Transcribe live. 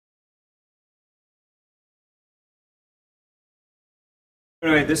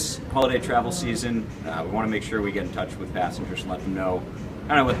Anyway, this holiday travel season, we want to make sure we get in touch with passengers and let them know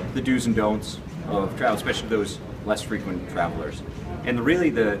kind of what the do's and don'ts of travel, especially those less frequent travelers. And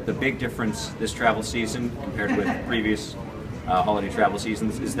the big difference this travel season compared with previous holiday travel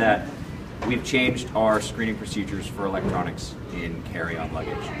seasons is that we've changed our screening procedures for electronics in carry-on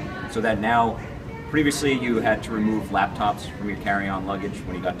luggage. So that now, previously you had to remove laptops from your carry-on luggage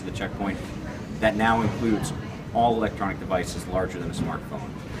when you got to the checkpoint. That now includes all electronic devices larger than a smartphone.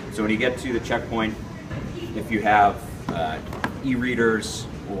 So when you get to the checkpoint, if you have e-readers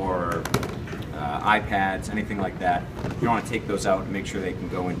or iPads, anything like that, you don't want to take those out and make sure they can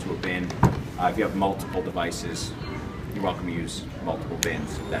go into a bin. If you have multiple devices, you're welcome to use multiple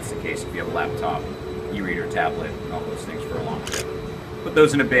bins. If that's the case, if you have a laptop, e-reader, tablet, and all those things for a long trip. Put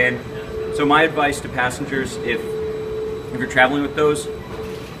those in a bin. So my advice to passengers, if you're traveling with those,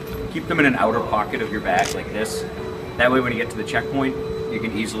 keep them in an outer pocket of your bag like this. That way when you get to the checkpoint, you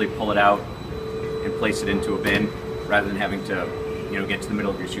can easily pull it out and place it into a bin rather than having to get to the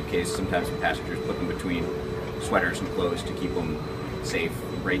middle of your suitcase. Sometimes passengers put them between sweaters and clothes to keep them safe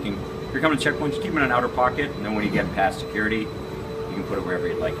from breaking. If you're coming to checkpoint, just keep them in an outer pocket, and then when you get past security, you can put it wherever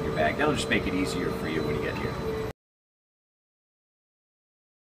you'd like in your bag. That'll just make it easier for you when you get here.